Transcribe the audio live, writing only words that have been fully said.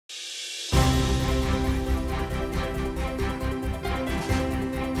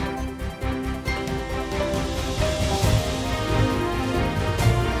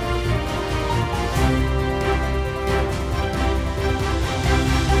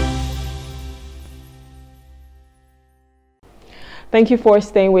Thank you for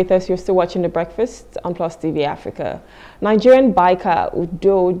staying with us. You're still watching The Breakfast on Plus TV Africa. Nigerian biker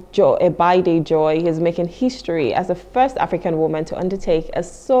Udoh Ebaide Joy is making history as the first African woman to undertake a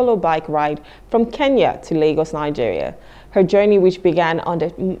solo bike ride from Kenya to Lagos, Nigeria. Her journey, which began on the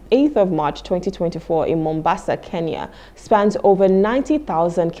 8th of March 2024 in Mombasa, Kenya, spans over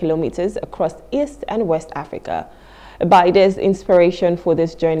 90,000 kilometers across East and West Africa. Ebaide's inspiration for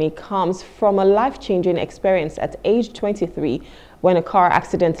this journey comes from a life-changing experience at age 23 when a car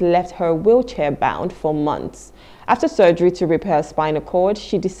accident left her wheelchair-bound for months. After surgery to repair her spinal cord,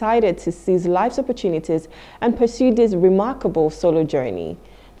 she decided to seize life's opportunities and pursue this remarkable solo journey.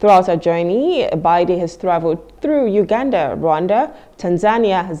 Throughout her journey, Ebaide has traveled through Uganda, Rwanda,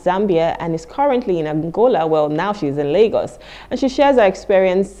 Tanzania, Zambia, and is currently in Angola. Well, now she's in Lagos. And she shares her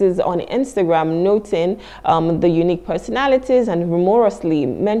experiences on Instagram, noting the unique personalities and humorously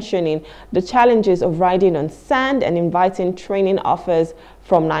mentioning the challenges of riding on sand and inviting training offers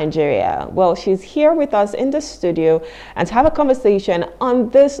from Nigeria. Well, she's here with us in the studio, and to have a conversation on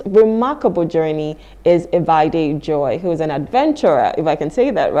this remarkable journey is Ebaide Joy, who is an adventurer, if I can say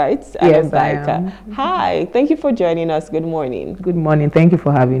that right, and yes, a biker. Hi, thank you for joining us. Good morning. Good morning. Thank you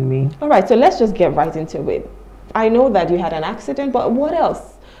for having me. All right, so let's just get right into it. I know that you had an accident, but what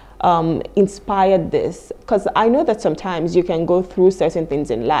else inspired this? Because I know that sometimes you can go through certain things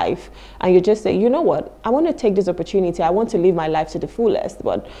in life and you just say, you know what, I want to take this opportunity, I want to live my life to the fullest,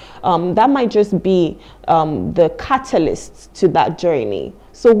 but that might just be the catalyst to that journey.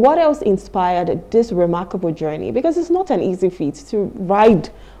 So what else inspired this remarkable journey? Because it's not an easy feat to ride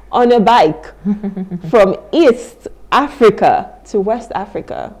on a bike from East Africa to West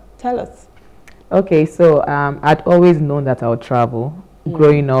Africa. Tell us. Okay, so I'd always known that I would travel.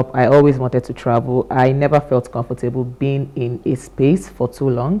 Growing up, I always wanted to travel. I never felt comfortable being in a space for too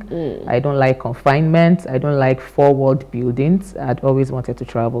long. I don't like confinement. I don't like forward buildings. I'd always wanted to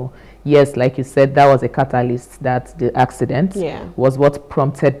travel. Yes, like you said, that was a catalyst, that the accident was what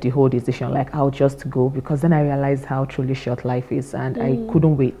prompted the whole decision. Like, I'll just go, because then I realized how truly short life is, and I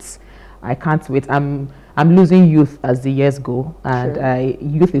couldn't wait. I can't wait. I'm losing youth as the years go, and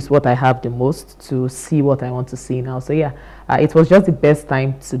youth is what I have the most to see what I want to see now. So yeah, it was just the best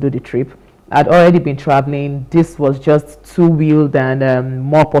time to do the trip. I'd already been traveling. This was just two-wheeled and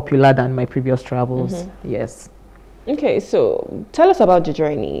more popular than my previous travels. Yes. Okay, so tell us about the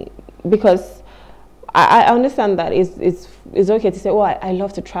journey, because I understand that it's okay to say, oh, I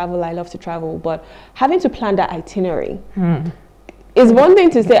love to travel, but having to plan that itinerary. It's one thing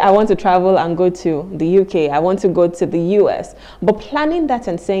to say, I want to travel and go to the UK, I want to go to the US, but planning that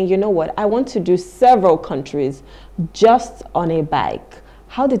and saying, you know what, I want to do several countries just on a bike.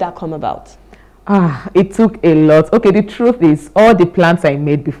 How did that come about? It took a lot. Okay, the truth is, all the plans I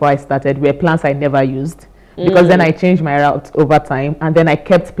made before I started were plans I never used, because then I changed my route over time, and then I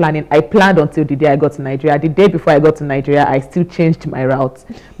kept planning. I planned until the day I got to Nigeria. The day before I got to Nigeria, I still changed my route.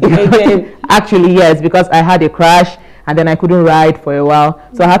 Actually, yes, because I had a crash, and then I couldn't ride for a while.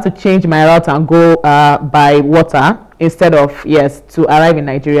 So I had to change my route and go by water instead of, to arrive in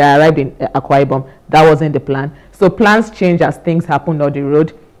Nigeria. I arrived in Akwa Ibom. That wasn't the plan. So plans change as things happen on the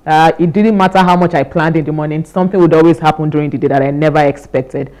road. It didn't matter how much I planned in the morning. Something would always happen during the day that I never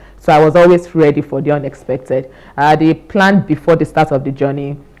expected. So I was always ready for the unexpected. The plan before the start of the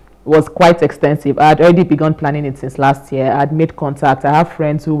journey was quite extensive. I had already begun planning it since last year. I had made contact. I have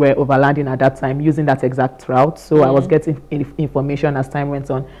friends who were overlanding at that time using that exact route. So I was getting information as time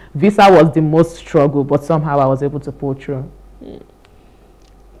went on. Visa was the most struggle, but somehow I was able to pull through.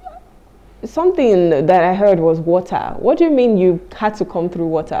 Something that I heard was water. What do you mean you had to come through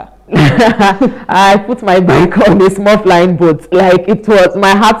water? I put my bike on a small flying boat. Like, it was,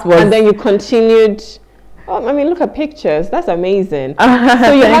 my heart was... And then you continued... I mean, look at pictures. That's amazing.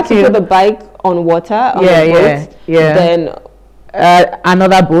 So you had to put the bike on water, on a boat. Then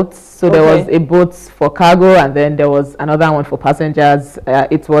another boat. So there was a boat for cargo, and then there was another one for passengers.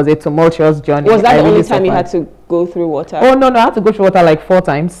 It was a tumultuous journey. Was that the only time you had to go through water? Oh, no, I had to go through water like 4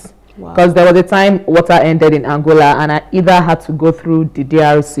 times. Because there was a time water ended in Angola, and I either had to go through the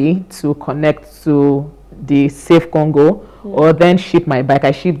DRC to connect to the safe Congo, or then ship my bike.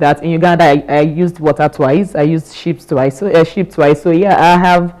 I shipped that. In Uganda, I used water twice. I used ships twice. So yeah, I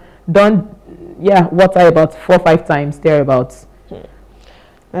have done water about 4 or 5 times thereabouts.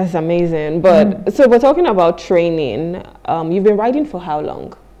 That's amazing. But so we're talking about training. You've been riding for how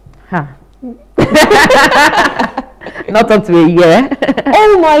long? Not up to a year.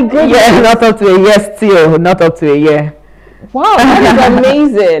 Oh my goodness. Yeah, not up to a year still. Not up to a year. Wow, that is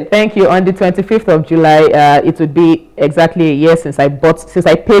amazing. Thank you. On the 25th of July, it would be exactly a year since I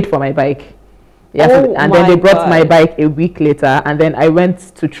paid for my bike. Yes, Oh and then they brought God. my bike a week later, and then I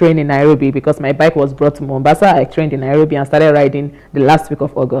went to train in Nairobi because my bike was brought to Mombasa. I trained in Nairobi and started riding the last week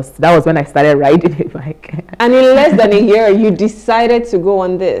of August. That was when I started riding a bike. And in less than a year, you decided to go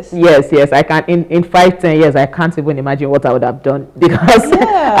on this. Yes, I can. In 5-10 years, I can't even imagine what I would have done because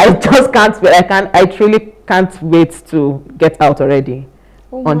I just can't. I truly can't wait to get out already.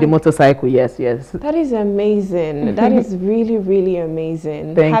 On the motorcycle, yes. That is amazing. That is really, really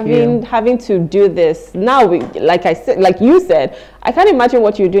amazing. Thank you. Having to do this now, like you said, I can't imagine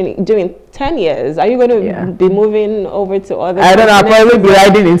what you're doing 10 years. Are you going to be moving over to other? I don't know. I'll probably be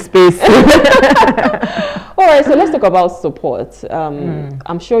riding in space. All right. So let's talk about support.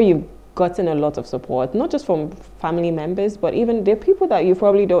 I'm sure you've gotten a lot of support, not just from family members, but even the people that you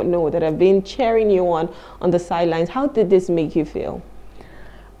probably don't know that have been cheering you on the sidelines. How did this make you feel?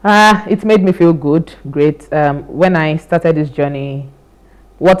 It made me feel good, great. When I started this journey,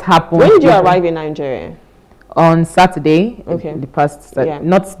 what happened? When did you arrive in Nigeria? On Saturday. Okay. The past,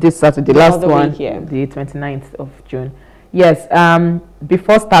 not this Saturday, last one, the 29th of June. Yes.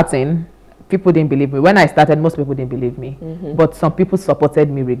 Before starting, people didn't believe me. When I started, most people didn't believe me, but some people supported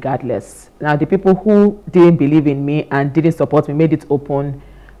me regardless. Now, the people who didn't believe in me and didn't support me made it open.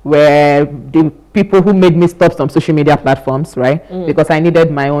 Were the people who made me stop some social media platforms, right? Because I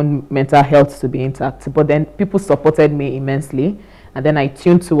needed my own mental health to be intact. But then people supported me immensely, and then I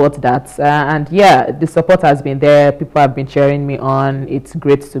tuned towards that. And yeah, the support has been there. People have been cheering me on. It's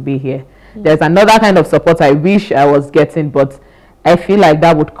great to be here. There's another kind of support I wish I was getting, but I feel like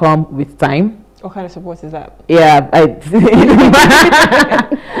that would come with time. What kind of support is that? Yeah,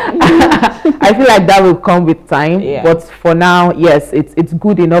 I feel like that will come with time. Yeah. But for now, yes, it's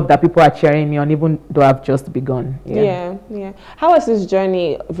good enough that people are cheering me on, even though I've just begun. Yeah. How has this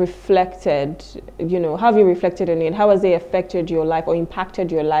journey reflected? How have you reflected on it? How has it affected your life or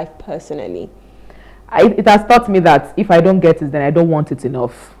impacted your life personally? It has taught me that if I don't get it, then I don't want it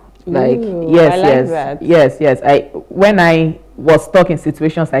enough. Like, ooh, I like that. Yes. When I was stuck in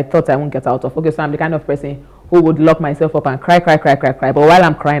situations I thought I won't get out of. Okay, so I'm the kind of person who would lock myself up and cry. But while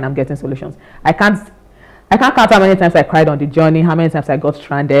I'm crying, I'm getting solutions. I can't count how many times I cried on the journey, how many times I got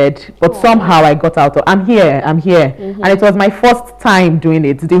stranded, but somehow I got out of. I'm here. And it was my first time doing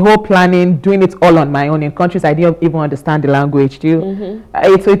it. The whole planning, doing it all on my own in countries I didn't even understand the language.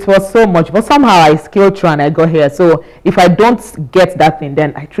 It was so much, but somehow I scaled through and I got here. So if I don't get that thing,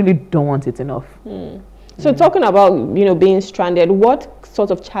 then I truly don't want it enough. So talking about, being stranded, what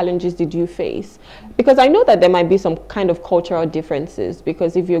sort of challenges did you face? Because I know that there might be some kind of cultural differences,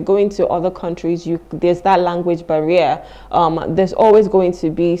 because if you're going to other countries, there's that language barrier. There's always going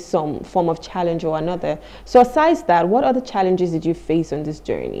to be some form of challenge or another. So aside that, what other challenges did you face on this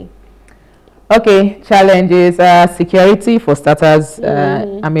journey? Okay, challenges, security for starters.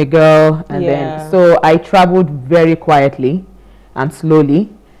 I'm a girl, and then so I traveled very quietly and slowly.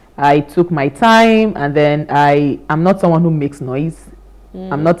 I took my time, and then I'm not someone who makes noise.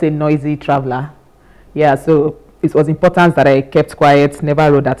 I'm not a noisy traveler. Yeah, so it was important that I kept quiet,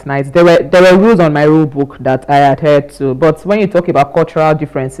 never rode at night. There were rules on my rule book that I adhered to. But when you talk about cultural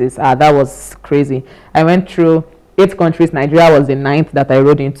differences, that was crazy. I went through 8 countries. Nigeria was the 9th that I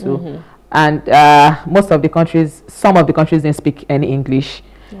rode into. And some of the countries didn't speak any English.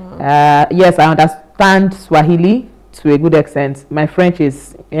 Yes, I understand Swahili to a good extent. My French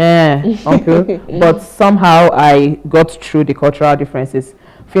is uncle, but somehow I got through the cultural differences.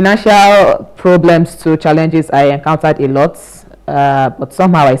 Financial problems to challenges I encountered a lot, but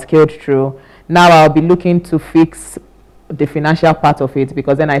somehow I scaled through. Now I'll be looking to fix the financial part of it,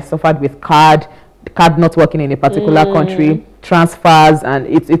 because then I suffered with card not working in a particular country, transfers, and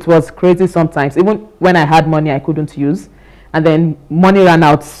it was crazy sometimes. Even when I had money I couldn't use. And then money ran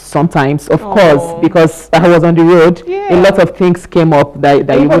out sometimes, of course, because I was on the road. A lot of things came up that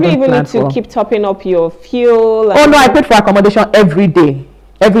you wouldn't plan for. You probably need to keep topping up your fuel. Oh no, I paid for accommodation every day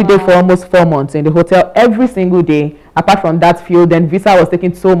for almost 4 months in the hotel, every single day. Apart from that fuel, then visa was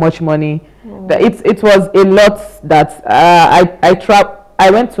taking so much money. That it was a lot that I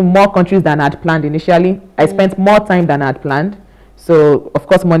went to more countries than I had planned initially. I spent more time than I had planned. So of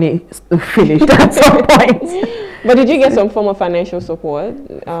course money finished at some point. But did you get some form of financial support,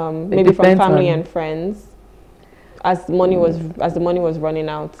 maybe from family and friends, as the money was running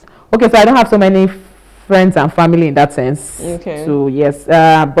out? Okay, so I don't have so many friends and family in that sense. Okay. So yes,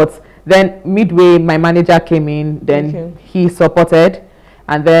 but then midway, my manager came in. Then he supported,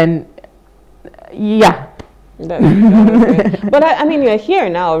 and then But I mean, you're here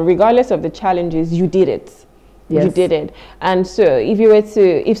now. Regardless of the challenges, you did it. Yes. You did it. And so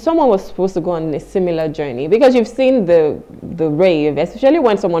if someone was supposed to go on a similar journey, because you've seen the rave, especially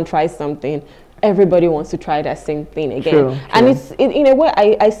when someone tries something, everybody wants to try that same thing again. True, and true. it's in a way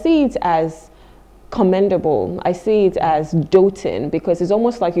I see it as commendable. I see it as doting, because it's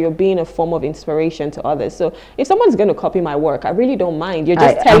almost like you're being a form of inspiration to others. So if someone's going to copy my work, I really don't mind. You're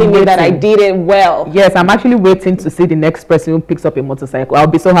just telling me that I did it well. Yes, I'm actually waiting to see the next person who picks up a motorcycle. I'll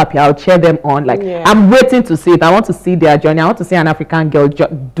be so happy. I'll cheer them on. Like, I'm waiting to see it. I want to see their journey. I want to see an African girl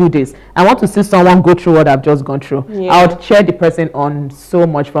do this. I want to see someone go through what I've just gone through. I'll cheer the person on so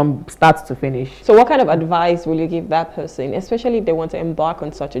much from start to finish. So what kind of advice will you give that person, especially if they want to embark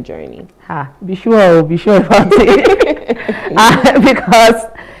on such a journey? Be sure about it. Because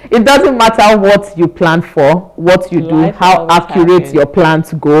it doesn't matter what you plan for, what you do, how accurate your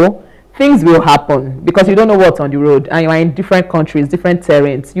plans go, things will happen, because you don't know what's on the road, and you are in different countries, different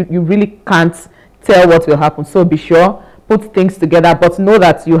terrains. You really can't tell what will happen. So be sure, put things together, but know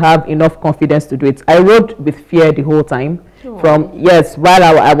that you have enough confidence to do it. I rode with fear the whole time. From while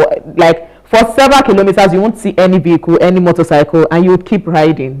I like, for several kilometers, you won't see any vehicle, any motorcycle, and you would keep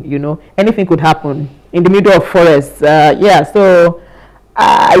riding. You know, anything could happen in the middle of forest. So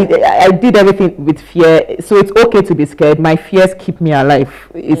I did everything with fear. So it's okay to be scared. My fears keep me alive.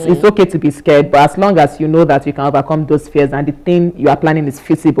 It's okay to be scared, but as long as you know that you can overcome those fears, and the thing you are planning is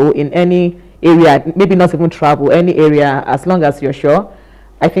feasible in any area, maybe not even travel, any area, as long as you're sure,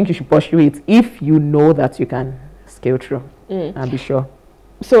 I think you should pursue it if you know that you can scale through and be sure.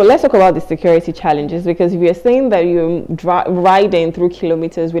 So let's talk about the security challenges, because if you're saying that you're riding through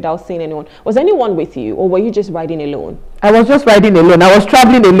kilometers without seeing anyone, was anyone with you, or were you just riding alone? I was just riding alone. I was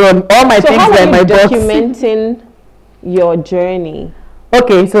traveling alone. All my things were in my box. So how are you documenting your journey?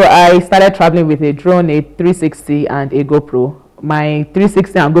 Okay, so I started traveling with a drone, a 360, and a GoPro. My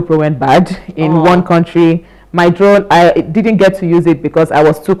 360 and GoPro went bad in one country. My drone, I didn't get to use it because I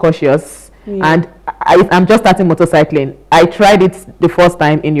was too cautious. And I'm just starting motorcycling. I tried it the first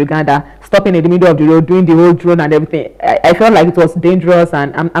time in Uganda, stopping in the middle of the road, doing the whole drone and everything. I felt like it was dangerous,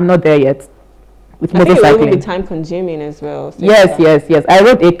 and I'm not there yet with motorcycling. I think it will be time consuming as well. So yes. I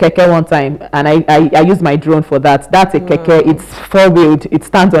rode a keke one time, and I used my drone for that. That's a keke. It's four-wheeled. It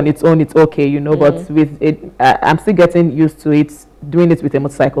stands on its own. It's okay, you know. But with it, I'm still getting used to it, doing it with a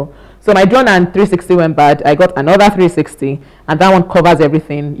motorcycle. So my drone and 360 went bad. I got another 360, and that one covers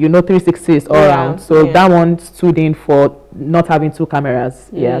everything. You know, 360 is all around. So that one stood in for not having two cameras.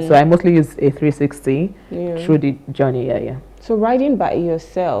 So I mostly use a 360 through the journey. So riding by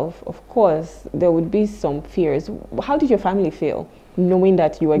yourself, of course, there would be some fears. How did your family feel knowing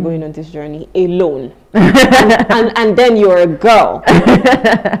that you were going on this journey alone? and then you're a girl.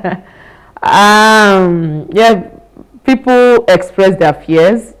 People express their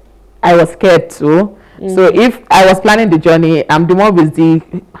fears. I was scared too. So if I was planning the journey, I'm the one with the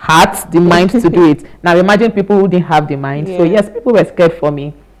heart, the mind to do it. Now imagine people who didn't have the mind. So yes, people were scared for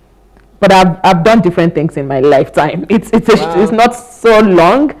me. But I've done different things in my lifetime. It's not so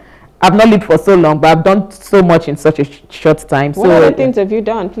long. I've not lived for so long, but I've done so much in such a short time. What other things have you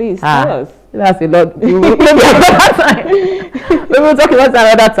done? Please tell us. That's a lot. Maybe another time. Maybe we'll talk about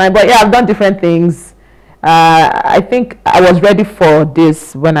that another time. But yeah, I've done different things. I think I was ready for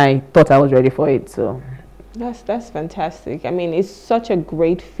this when I thought I was ready for it. So that's fantastic. I mean, it's such a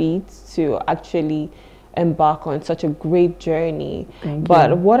great feat to actually embark on such a great journey.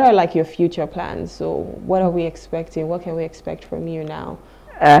 But what are like your future plans? So what are we expecting? What can we expect from you now?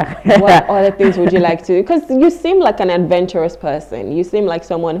 What other things would you like to? Because you seem like an adventurous person. You seem like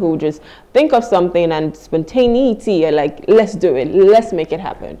someone who just think of something and spontaneity, you're like, let's do it, let's make it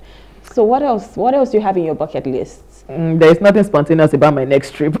happen. So what else do you have in your bucket list? There is nothing spontaneous about my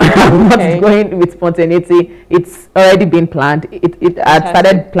next trip. I'm not going with spontaneity. It's already been planned. I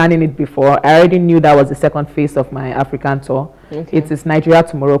started planning it before. I already knew that was the second phase of my African tour. It is Nigeria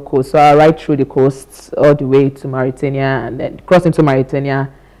to Morocco. So I'll ride through the coast all the way to Mauritania, and then cross into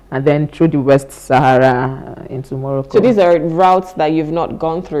Mauritania, and then through the West Sahara into Morocco. So these are routes that you've not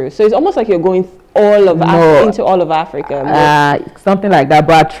gone through. So it's almost like you're going into all of Africa. Something like that.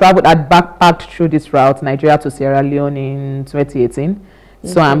 But I backpacked through this route, Nigeria to Sierra Leone in 2018.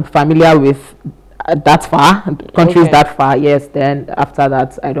 So I'm familiar with that far, countries that far. Yes. Then after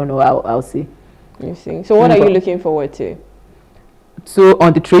that, I don't know. I'll see. You see. So what are you looking forward to? So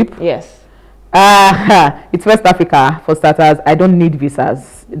on the trip? Yes. It's West Africa for starters. I don't need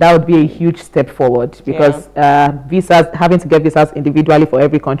visas. That would be a huge step forward, because having to get visas individually for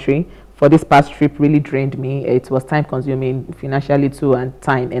every country for this past trip really drained me. It was time consuming financially too, and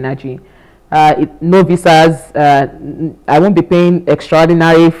time, energy. No visas. I won't be paying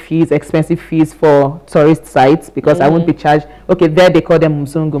extraordinary fees, expensive fees for tourist sites, because I won't be charged. Okay, there they call them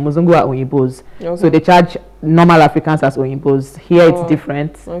Muzungu. Muzungu are Oyibos. So they charge normal Africans as Oyimbos. Here it's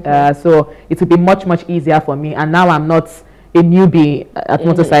different. Okay. So it will be much easier for me. And now I'm not a newbie at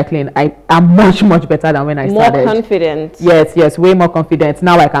motorcycling. I am much better than when I started. More confident. Yes, way more confident.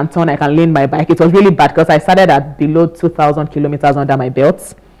 Now I can turn, I can lean my bike. It was really bad because I started at below 2,000 kilometers under my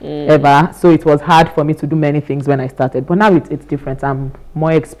belt ever. So it was hard for me to do many things when I started. But now it's different. I'm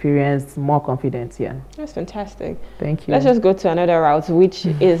more experienced, more confident. Yeah. That's fantastic. Thank you. Let's just go to another route, which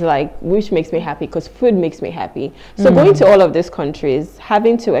is like, which makes me happy, because food makes me happy. So going to all of these countries,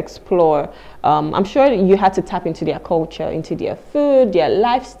 having to explore, I'm sure you had to tap into their culture, into their food, their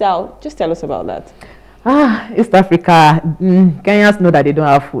lifestyle. Just tell us about that. East Africa, Kenyans know that they don't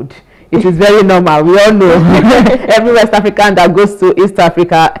have food. It is very normal. We all know. Every West African that goes to East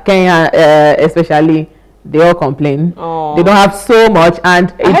Africa, Kenya especially, they all complain. Oh. They don't have so much.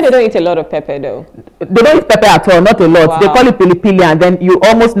 And I heard they don't eat a lot of pepper though. They don't eat pepper at all, not a lot. Wow. They call it pili-pili, and then you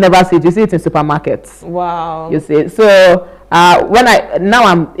almost never see it. You see it in supermarkets. Wow. You see. So now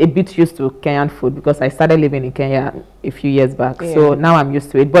I'm a bit used to Kenyan food because I started living in Kenya a few years back. Yeah. So now I'm used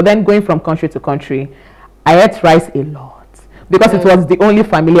to it. But then going from country to country, I ate rice a lot because it was the only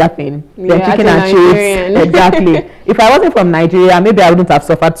familiar thing. Then chicken and chips. Exactly. If I wasn't from Nigeria, maybe I wouldn't have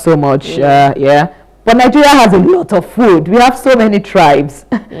suffered so much. Yeah. But Nigeria has a lot of food. We have so many tribes.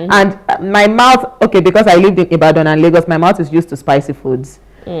 And my mouth, okay, because I lived in Ibadan and Lagos, my mouth is used to spicy foods.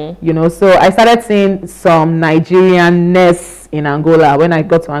 You know, so I started seeing some Nigerianness in Angola when I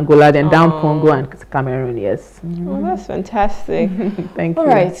got to Angola, then down Congo and Cameroon. Yes. Oh, that's fantastic. Thank you. All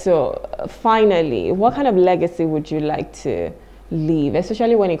right, so finally, what kind of legacy would you like to leave,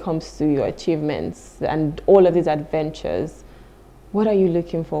 especially when it comes to your achievements and all of these adventures? What are you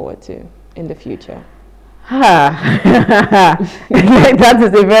looking forward to in the future? That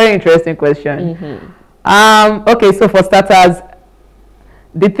is a very interesting question. Okay, so for starters,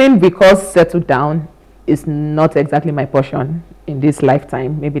 the thing because settled down is not exactly my portion in this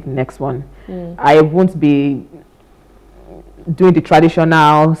lifetime, maybe the next one. I won't be doing the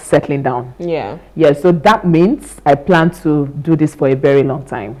traditional settling down. Yeah, so that means I plan to do this for a very long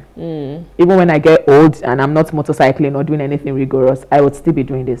time. Even when I get old and I'm not motorcycling or doing anything rigorous, I would still be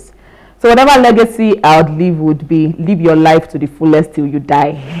doing this. So whatever legacy I would leave would be live your life to the fullest till you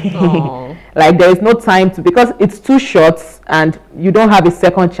die. Like there is no time to, because it's too short and you don't have a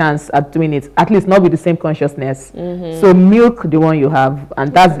second chance at doing it, at least not with the same consciousness. So milk the one you have,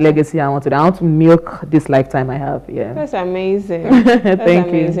 and that's the legacy I want to do. I want to milk this lifetime I have. Yeah, that's amazing. That's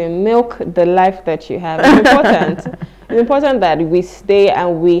amazing. Milk the life that you have. It's important. It's important that we stay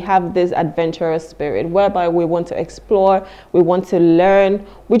and we have this adventurous spirit whereby we want to explore, we want to learn,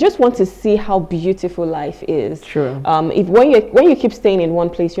 we just want to see how beautiful life is. True. If when you keep staying in one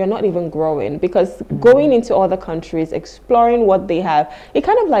place, you're not even growing, because going into other countries, exploring what they have, it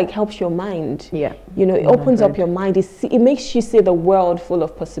kind of like helps your mind. Yeah. You know, it opens up your mind. It makes you see the world full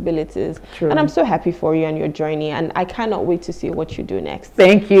of possibilities. True. And I'm so happy for you and your journey, and I cannot wait to see what you do next.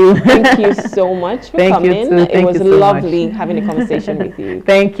 Thank you. Thank you so much for coming. It was lovely having a conversation with you.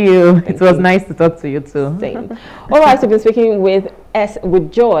 Thank you. It was nice to talk to you too. Same. All right, so we've been speaking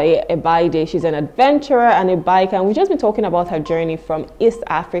with Joy Ebaide. She's an adventurer and a biker, and we've just been talking about her journey from East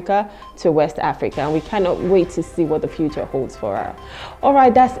Africa to West Africa, and we cannot wait to see what the future holds for her. All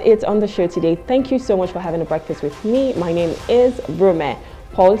right, that's it on the show today. Thank you so much for having a breakfast with me. My name is Brume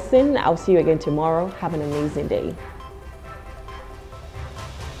Paulson. I'll see you again tomorrow. Have an amazing day.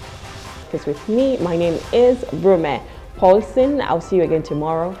 With me, my name is Brume Paulson. I'll see you again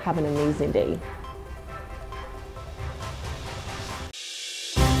tomorrow. Have an amazing day.